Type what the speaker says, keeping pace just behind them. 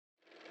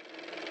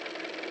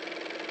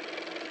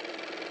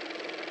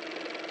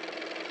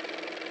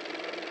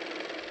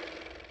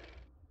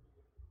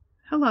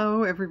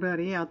Hello,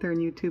 everybody out there in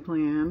YouTube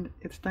land.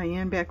 It's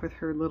Diane back with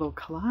her little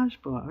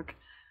collage book.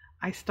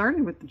 I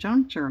started with the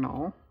junk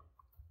journal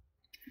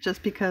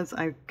just because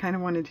I kind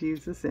of wanted to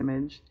use this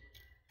image.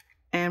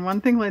 And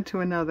one thing led to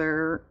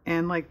another,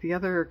 and like the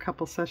other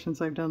couple sessions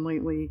I've done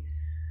lately,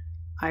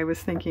 I was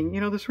thinking,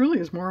 this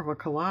really is more of a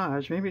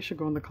collage. Maybe it should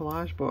go in the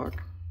collage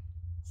book.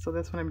 So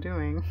that's what I'm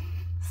doing.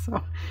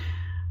 So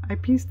I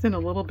pieced in a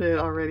little bit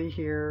already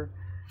here.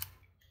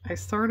 I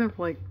sort of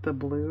like the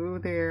blue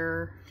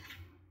there.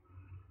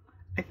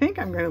 I think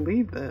I'm going to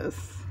leave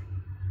this.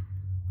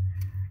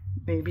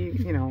 Maybe,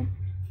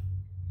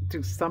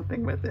 do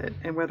something with it.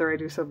 And whether I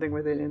do something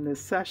with it in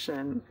this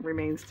session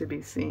remains to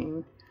be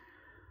seen.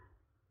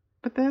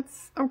 But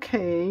that's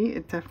okay.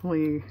 It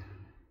definitely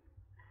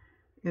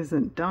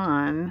isn't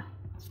done.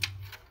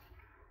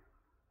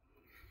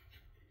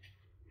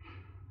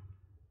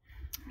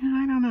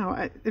 I don't know.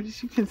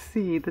 As you can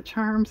see, the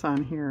charms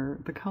on here,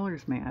 the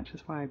colors match.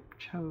 Is why I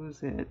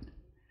chose it.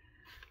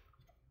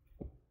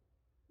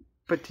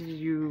 But do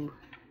you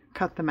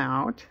cut them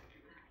out?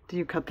 Do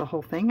you cut the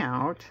whole thing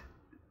out?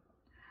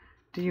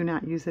 Do you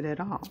not use it at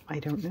all? I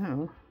don't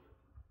know.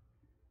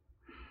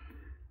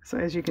 So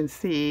as you can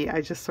see, I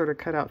just sort of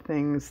cut out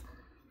things,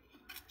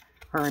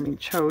 or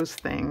chose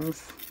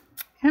things,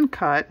 and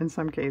cut in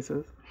some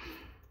cases,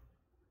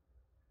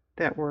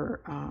 that were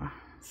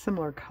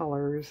similar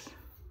colors.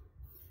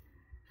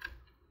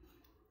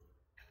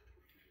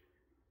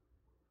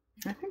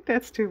 I think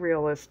that's too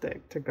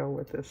realistic to go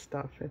with this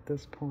stuff at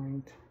this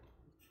point.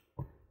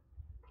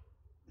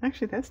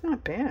 Actually, that's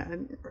not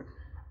bad.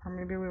 Or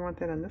maybe we want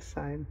that on this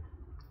side.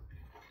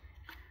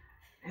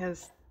 It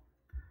has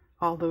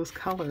all those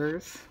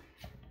colors.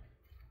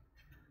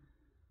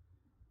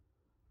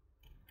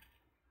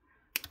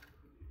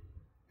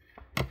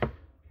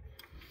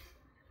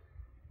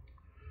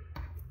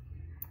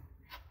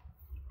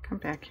 Come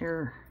back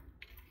here.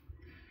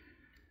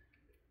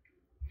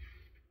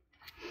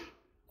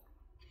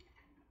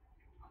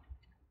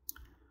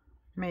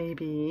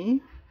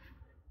 Maybe.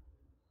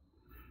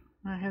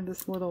 I had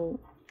this little,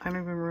 I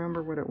don't even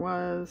remember what it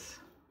was.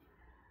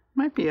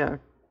 Might be a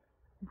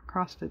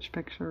cross-stitch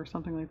picture or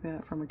something like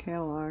that from a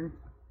catalog.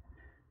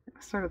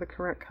 Sort of the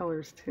correct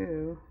colors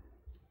too.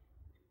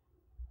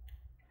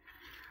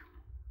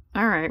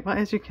 Alright, well,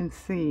 as you can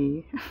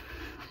see,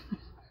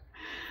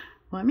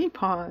 let me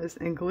pause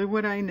and glue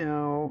what I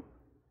know.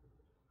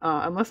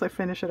 Unless I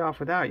finish it off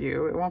without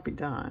you, it won't be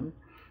done.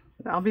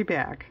 I'll be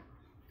back.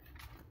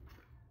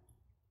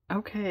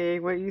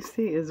 Okay, what you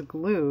see is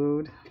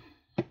glued.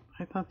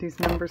 I thought these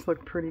numbers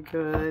looked pretty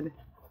good.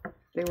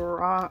 They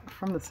were all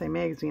from the same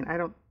magazine. I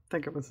don't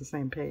think it was the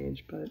same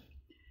page, but...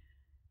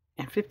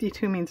 And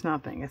 52 means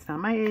nothing. It's not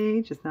my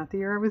age. It's not the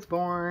year I was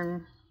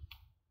born.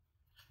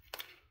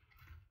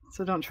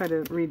 So don't try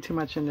to read too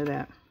much into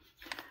that.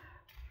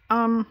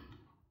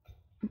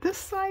 This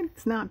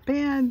side's not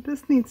bad.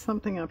 This needs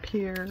something up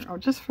here. Oh,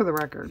 just for the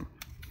record.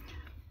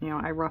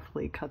 I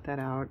roughly cut that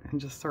out and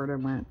just sort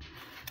of went...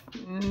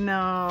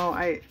 No,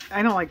 I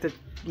don't like the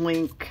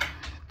link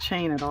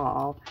chain at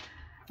all.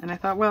 And I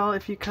thought, well,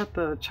 if you cut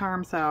the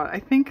charms out, I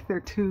think they're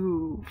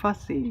too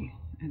fussy.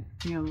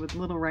 And, with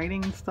little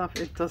writing and stuff,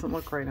 it doesn't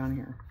look right on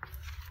here.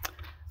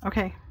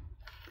 Okay.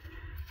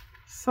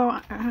 So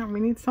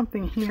we need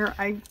something here.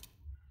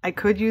 I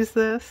could use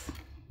this.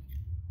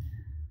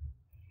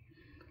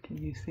 Can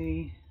you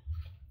see?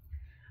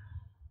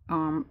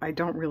 I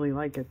don't really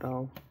like it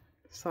though.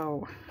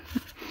 So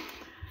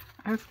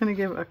I was going to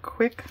give a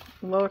quick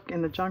look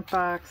in the junk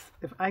box.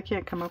 If I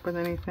can't come up with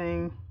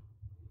anything,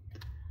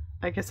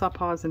 I guess I'll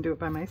pause and do it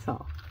by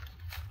myself.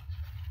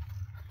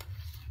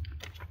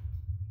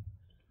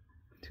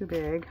 Too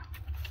big.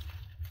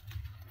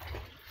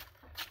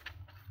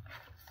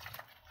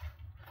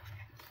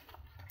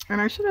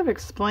 And I should have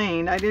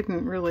explained, I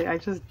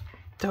just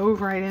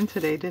dove right in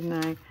today,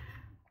 didn't I?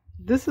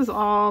 This is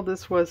all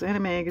this was in a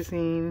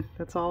magazine.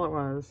 That's all it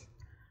was.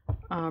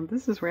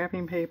 This is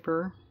wrapping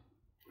paper.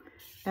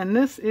 And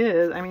this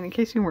is, in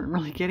case you weren't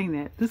really getting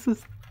that, this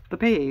is the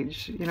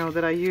page,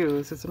 that I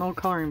use. It's an old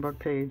coloring book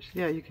page.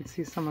 Yeah, you can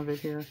see some of it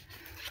here.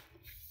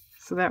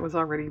 So that was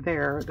already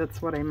there.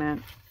 That's what I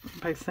meant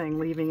by saying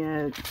leaving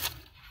it.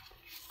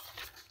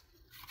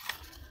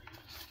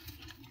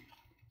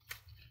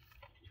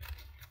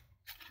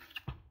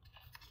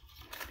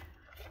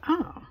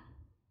 Oh.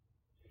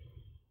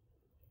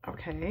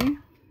 Okay.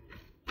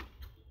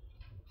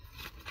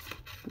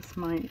 This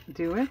might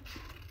do it.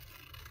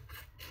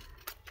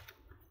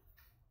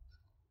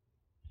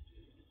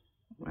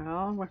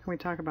 Well, what can we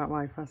talk about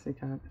why fussy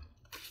cut?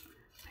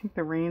 I think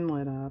the rain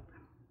lit up.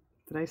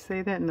 Did I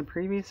say that in the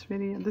previous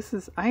video?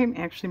 I am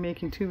actually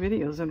making 2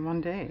 videos in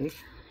one day.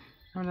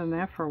 I haven't done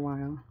that for a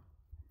while.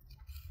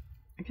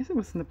 I guess it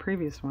was in the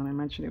previous one I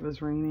mentioned it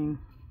was raining.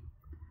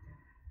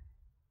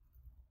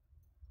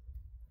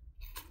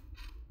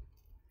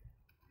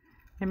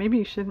 And maybe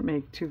you shouldn't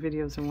make 2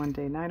 videos in one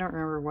day. Now I don't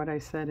remember what I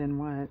said in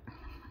what.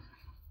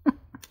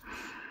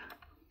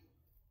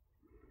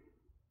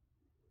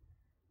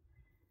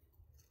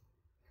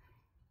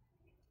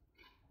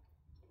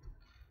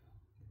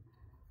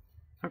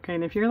 Okay,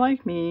 and if you're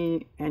like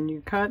me and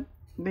you cut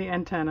the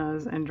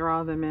antennas and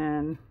draw them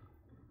in,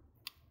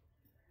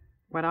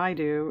 what I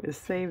do is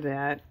save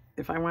that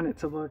if I want it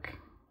to look,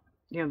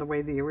 the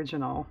way the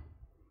original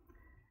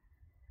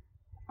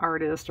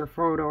artist or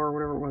photo or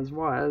whatever it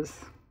was.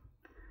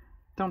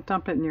 Don't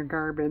dump it in your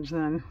garbage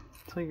then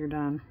until you're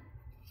done.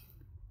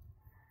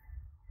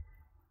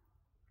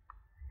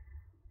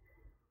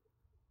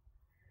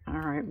 All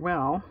right,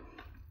 well,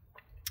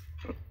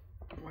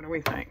 what do we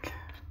think?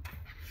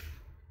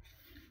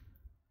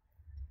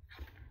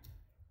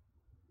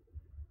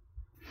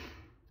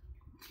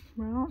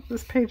 Well,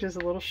 this page is a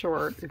little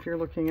short. If you're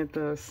looking at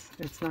this,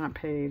 it's not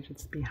page,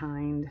 it's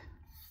behind.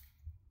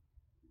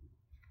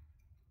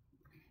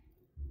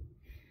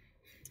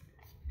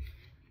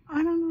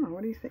 I don't know.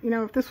 What do you think?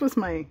 If this was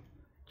my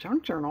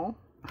junk journal,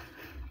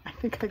 I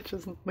think I'd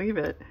just leave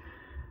it.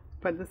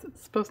 But this is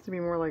supposed to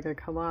be more like a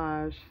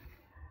collage.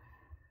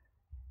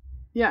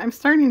 Yeah, I'm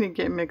starting to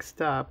get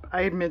mixed up.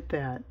 I admit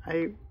that.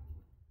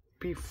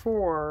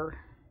 Before,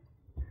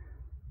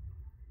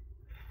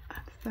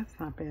 that's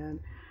not bad.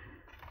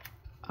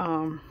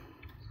 While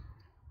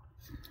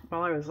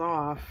I was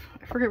off,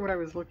 I forget what I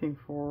was looking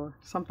for.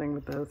 Something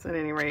with this at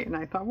any rate. And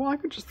I thought, well, I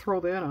could just throw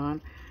that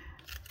on.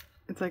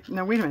 It's like,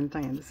 no, wait a minute,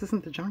 Diane. This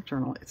isn't the junk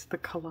journal. It's the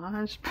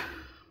collage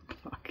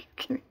book.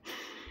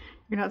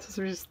 You're not supposed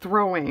to be just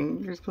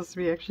throwing. You're supposed to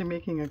be actually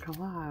making a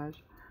collage.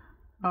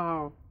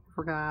 Oh,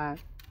 forgot.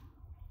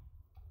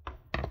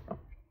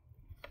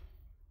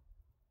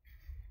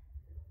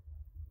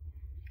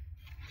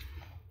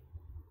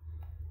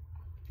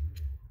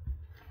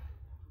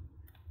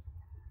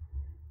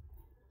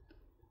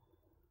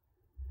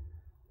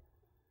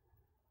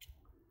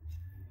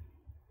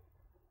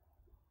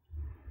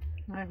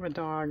 I have a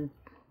dog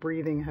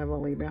breathing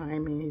heavily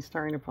behind me. He's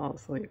starting to fall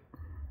asleep.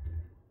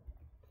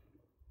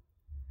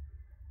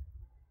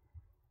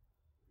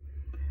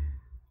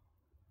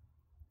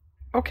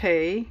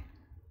 Okay.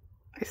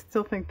 I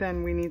still think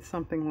then we need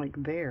something like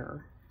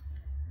there.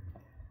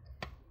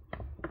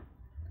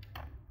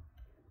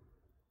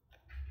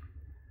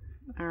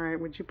 All right,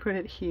 would you put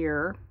it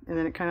here? And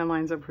then it kind of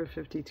lines up with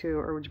 52,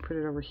 or would you put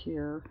it over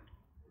here?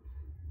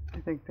 I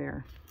think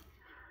there.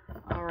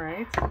 All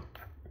right.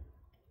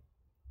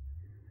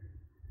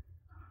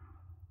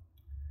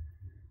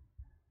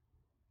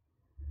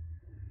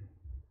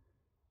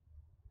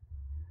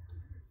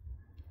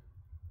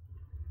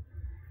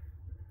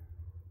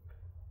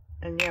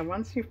 And yeah,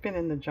 once you've been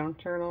in the junk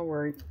journal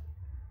where,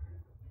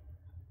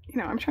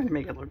 I'm trying to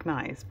make it look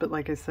nice, but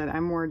like I said,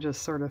 I'm more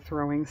just sort of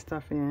throwing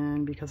stuff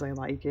in because I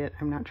like it.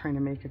 I'm not trying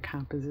to make a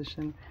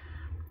composition.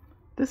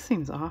 This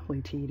seems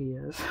awfully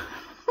tedious.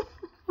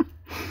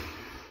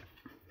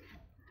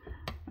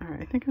 All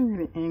right, I think I'm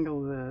going to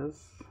angle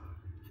this.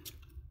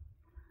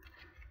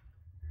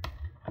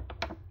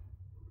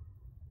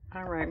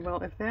 All right,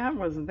 well, if that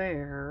was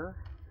there,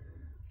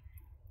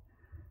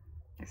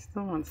 I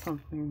still want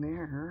something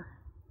there.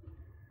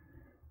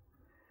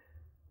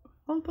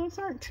 Well, those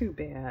aren't too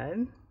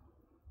bad.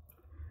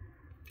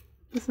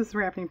 This is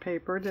wrapping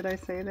paper. Did I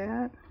say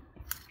that?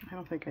 I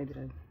don't think I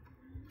did.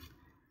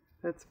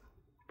 That's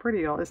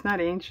pretty old. It's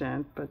not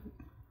ancient, but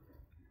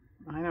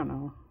I don't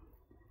know.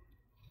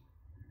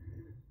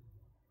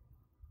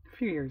 A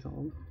few years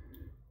old.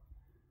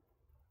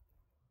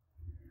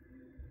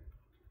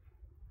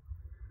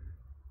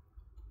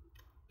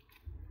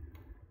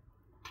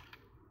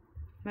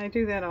 And I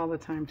do that all the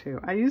time too.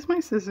 I use my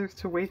scissors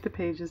to weight the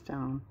pages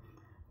down.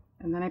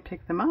 And then I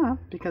pick them up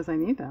because I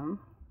need them.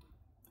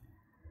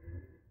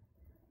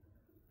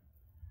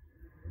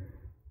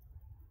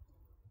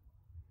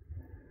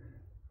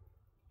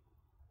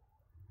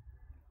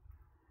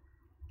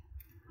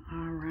 All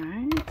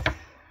right.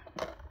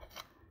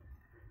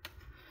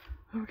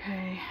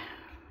 Okay.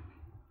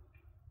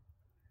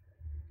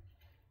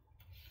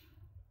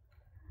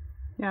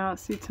 Yeah,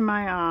 see, to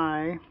my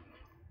eye,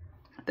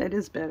 that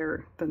is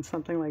better than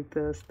something like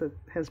this that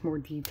has more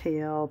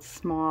detail. It's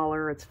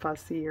smaller, it's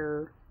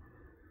fussier.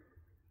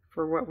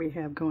 For what we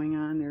have going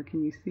on there.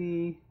 Can you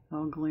see?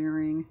 All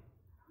glaring.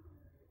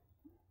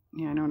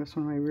 Yeah, I noticed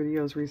one of my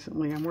videos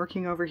recently. I'm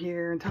working over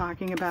here and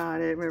talking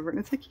about it, whatever. And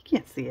it's like, you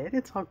can't see it.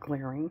 It's all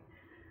glaring.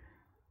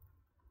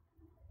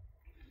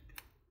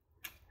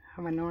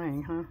 How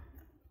annoying, huh?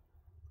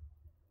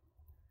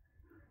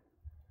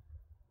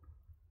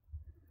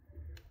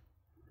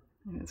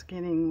 And it's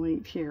getting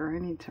late here. I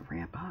need to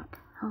wrap up.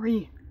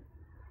 Hurry.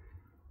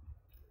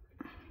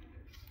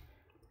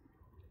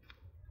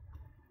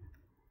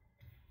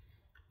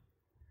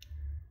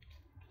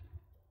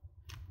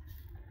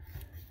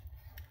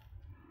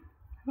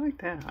 I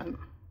like that.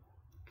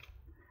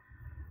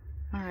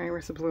 Alright,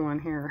 where's the blue one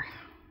here?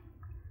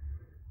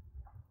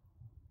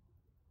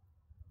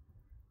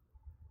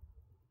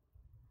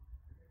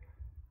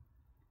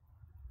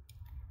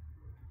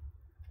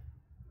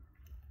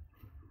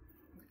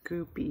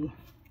 Goopy.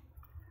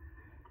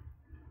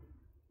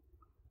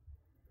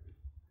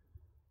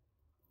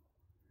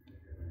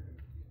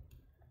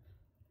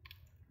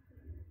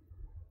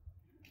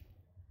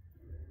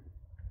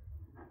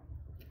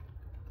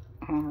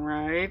 All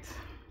right.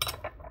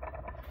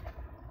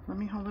 Let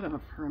me hold it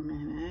up for a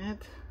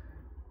minute.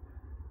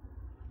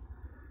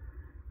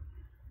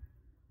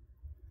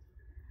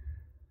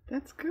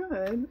 That's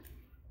good.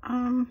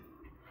 I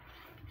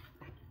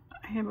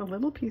have a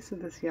little piece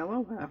of this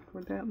yellow left.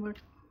 Would that look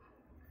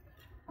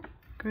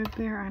good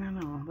there? I don't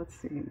know. Let's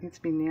see. It needs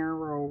to be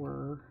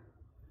narrower.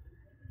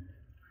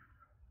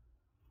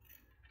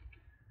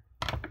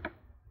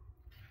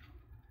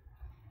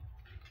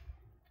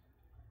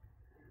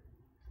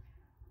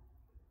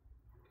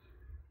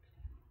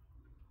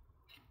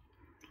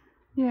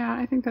 Yeah,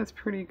 I think that's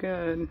pretty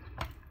good.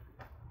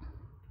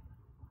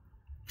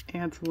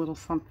 Adds a little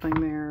something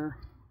there.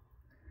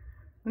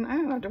 And I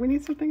don't know, do we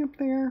need something up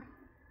there?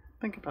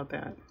 Think about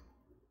that.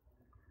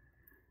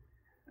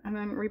 And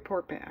then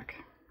report back.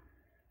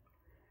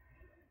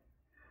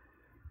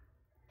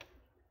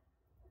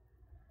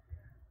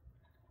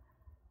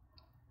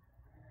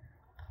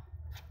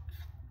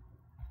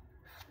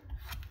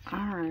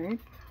 All right.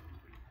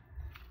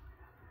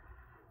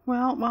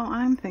 Well, while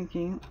I'm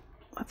thinking,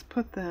 let's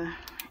put the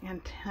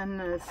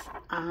antennas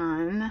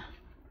on.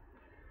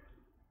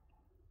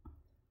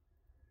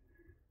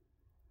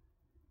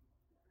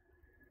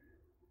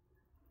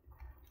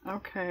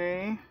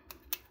 Okay.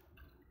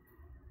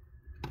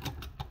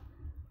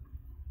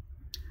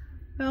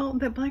 Well,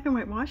 the black and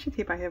white washi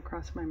tape I have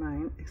crossed my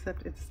mind,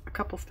 except it's a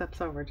couple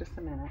steps over. Just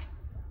a minute.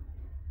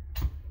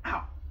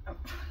 Ow. Oh.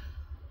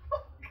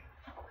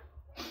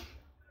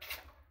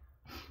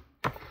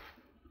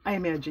 I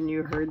imagine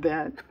you heard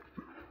that.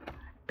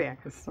 Back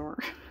is sore.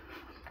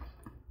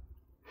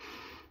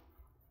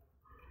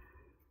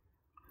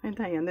 And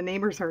Diane, the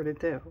neighbors heard it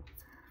too.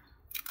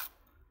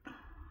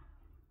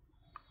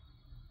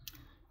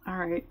 All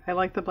right, I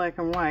like the black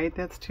and white.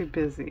 That's too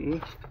busy.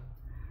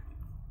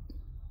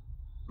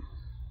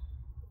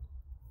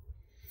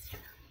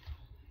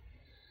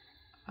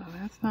 Oh,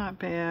 that's not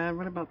bad.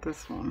 What about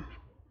this one?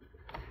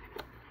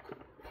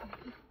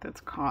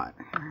 That's caught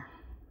here.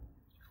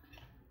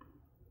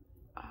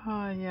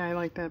 Oh, yeah, I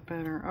like that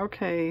better.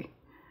 Okay.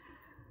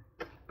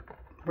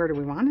 Where do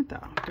we want it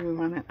though? Do we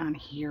want it on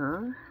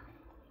here?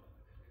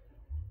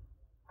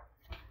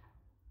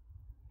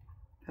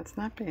 That's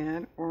not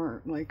bad.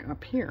 Or like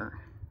up here.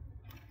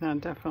 No,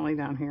 definitely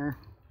down here.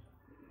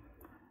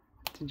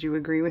 Did you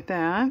agree with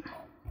that?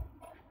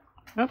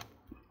 Oh.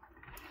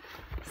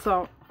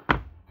 So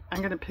I'm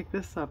going to pick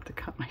this up to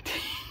cut my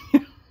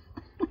teeth.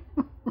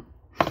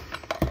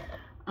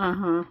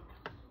 Uh-huh.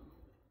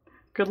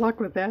 Good luck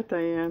with that,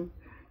 Diane.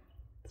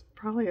 It's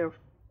probably a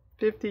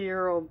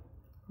 50-year-old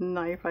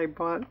knife I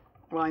bought.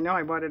 Well, I know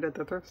I bought it at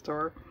the thrift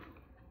store.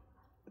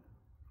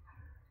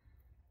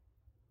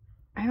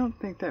 I don't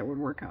think that would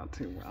work out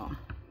too well.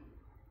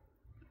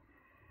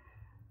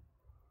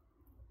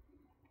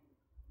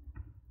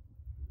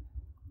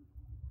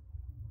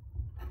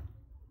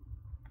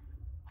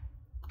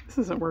 This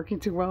isn't working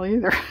too well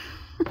either.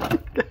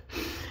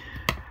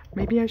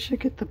 Maybe I should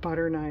get the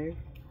butter knife.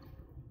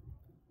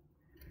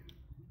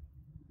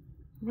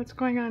 What's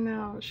going on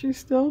now? She's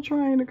still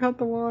trying to cut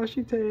the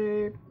washi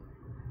tape.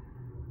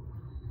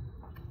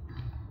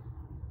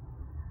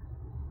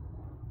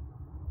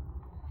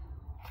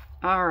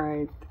 All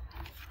right.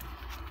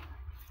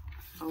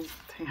 I'll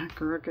tack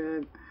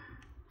crooked.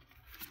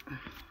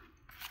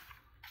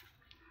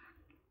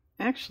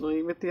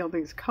 Actually, with all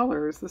these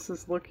colors, this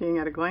is looking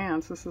at a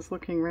glance, this is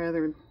looking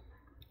rather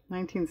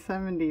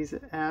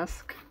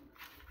 1970s-esque,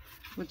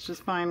 which is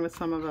fine with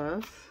some of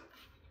us.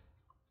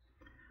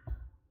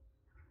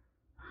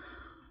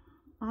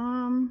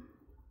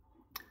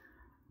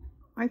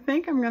 I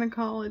think I'm going to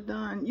call it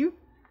done. You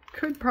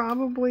could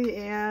probably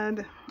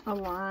add a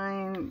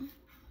line,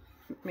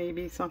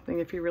 maybe something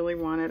if you really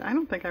wanted. I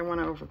don't think I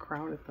want to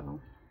overcrowd it though.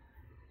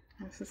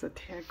 This is a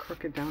tad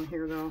crooked down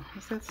here though.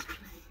 Is that straight?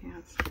 Yeah,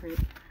 it's straight.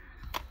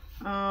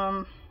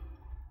 Are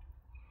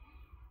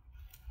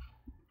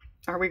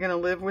we going to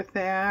live with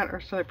that, or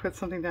should I put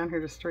something down here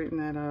to straighten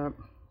that up?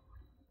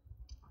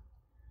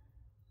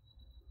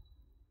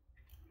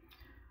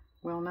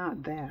 Well,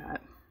 not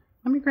that.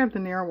 Let me grab the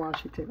narrow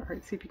washi tape. All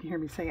right, see if you can hear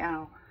me say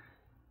ow.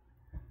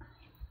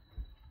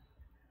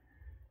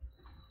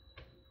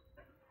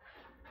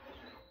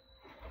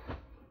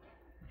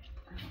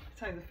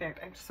 Besides the fact,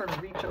 I just sort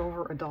of reach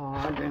over a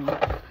dog and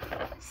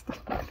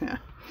stuff like that.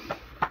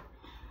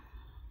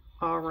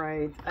 All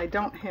right, I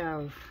don't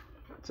have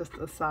just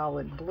a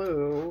solid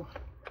blue.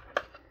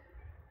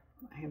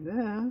 I have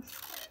this.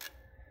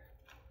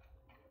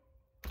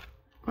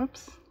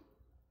 Whoops.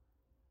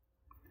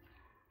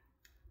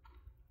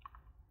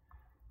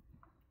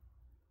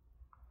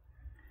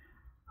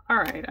 All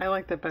right, I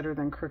like that better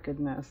than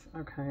crookedness.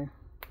 Okay.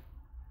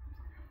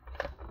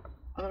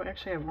 Although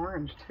actually I have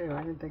orange too.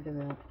 I didn't think of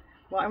that.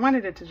 Well, I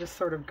wanted it to just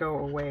sort of go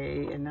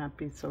away and not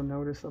be so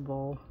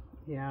noticeable.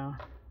 Yeah.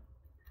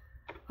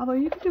 Although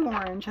you could do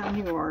orange on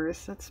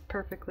yours. That's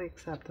perfectly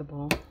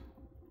acceptable.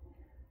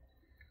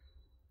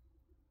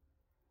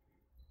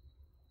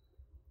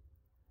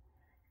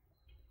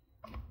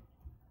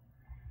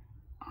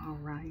 All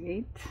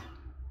right.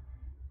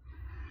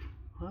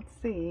 Let's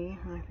see.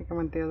 I think I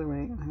went the other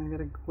way. I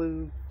got a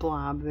glue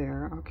blob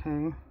there.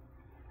 Okay.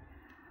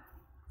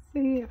 Let's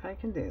see if I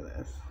can do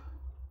this.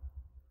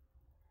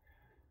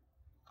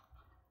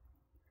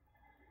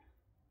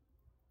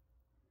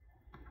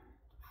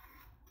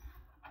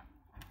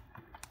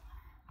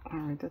 All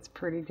right, that's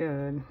pretty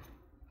good.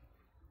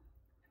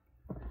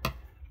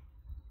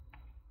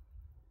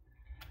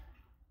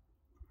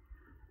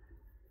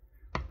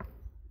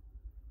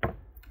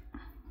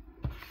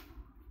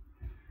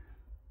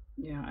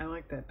 Yeah, I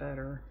like that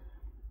better.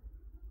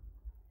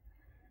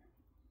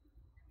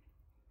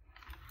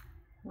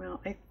 Well,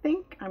 I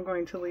think I'm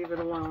going to leave it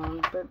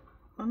alone, but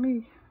let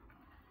me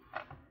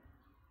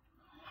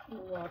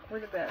look. Where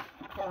did that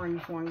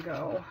orange one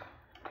go?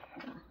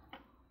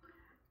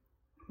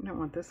 We don't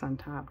want this on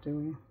top,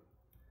 do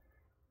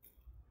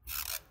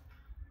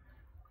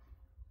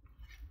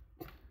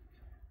we?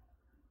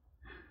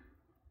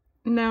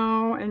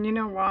 No, and you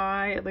know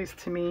why? At least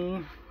to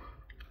me.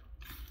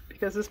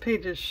 Because this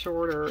page is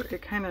shorter,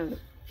 it kind of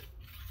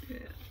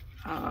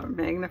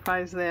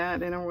magnifies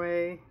that in a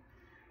way.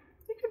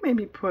 You could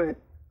maybe put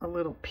a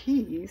little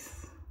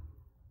piece.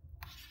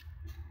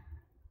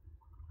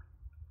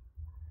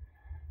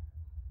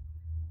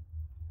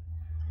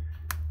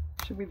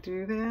 Should we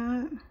do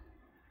that?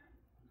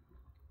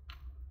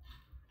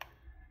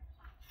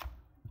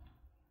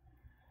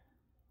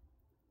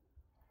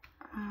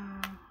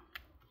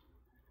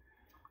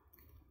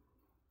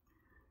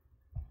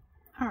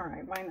 All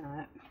right, why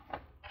not?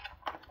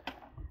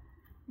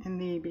 In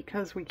the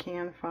because we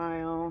can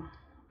file,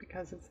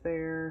 because it's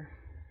there.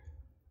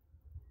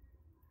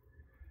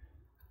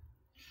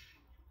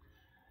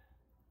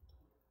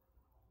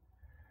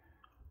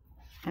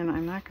 And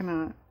I'm not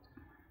gonna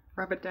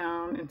rub it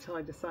down until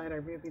I decide I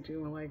really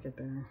do like it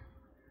there.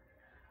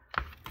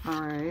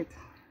 All right,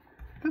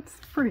 that's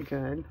pretty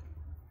good.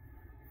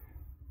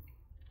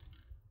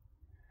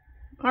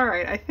 All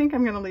right, I think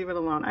I'm gonna leave it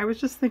alone. I was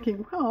just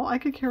thinking, well, I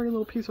could carry a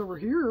little piece over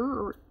here,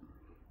 or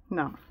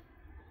no.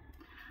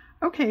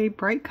 Okay,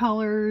 bright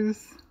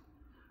colors,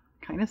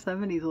 kind of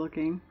 70s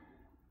looking.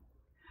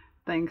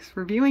 Thanks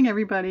for viewing,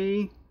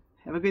 everybody.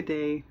 Have a good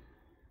day.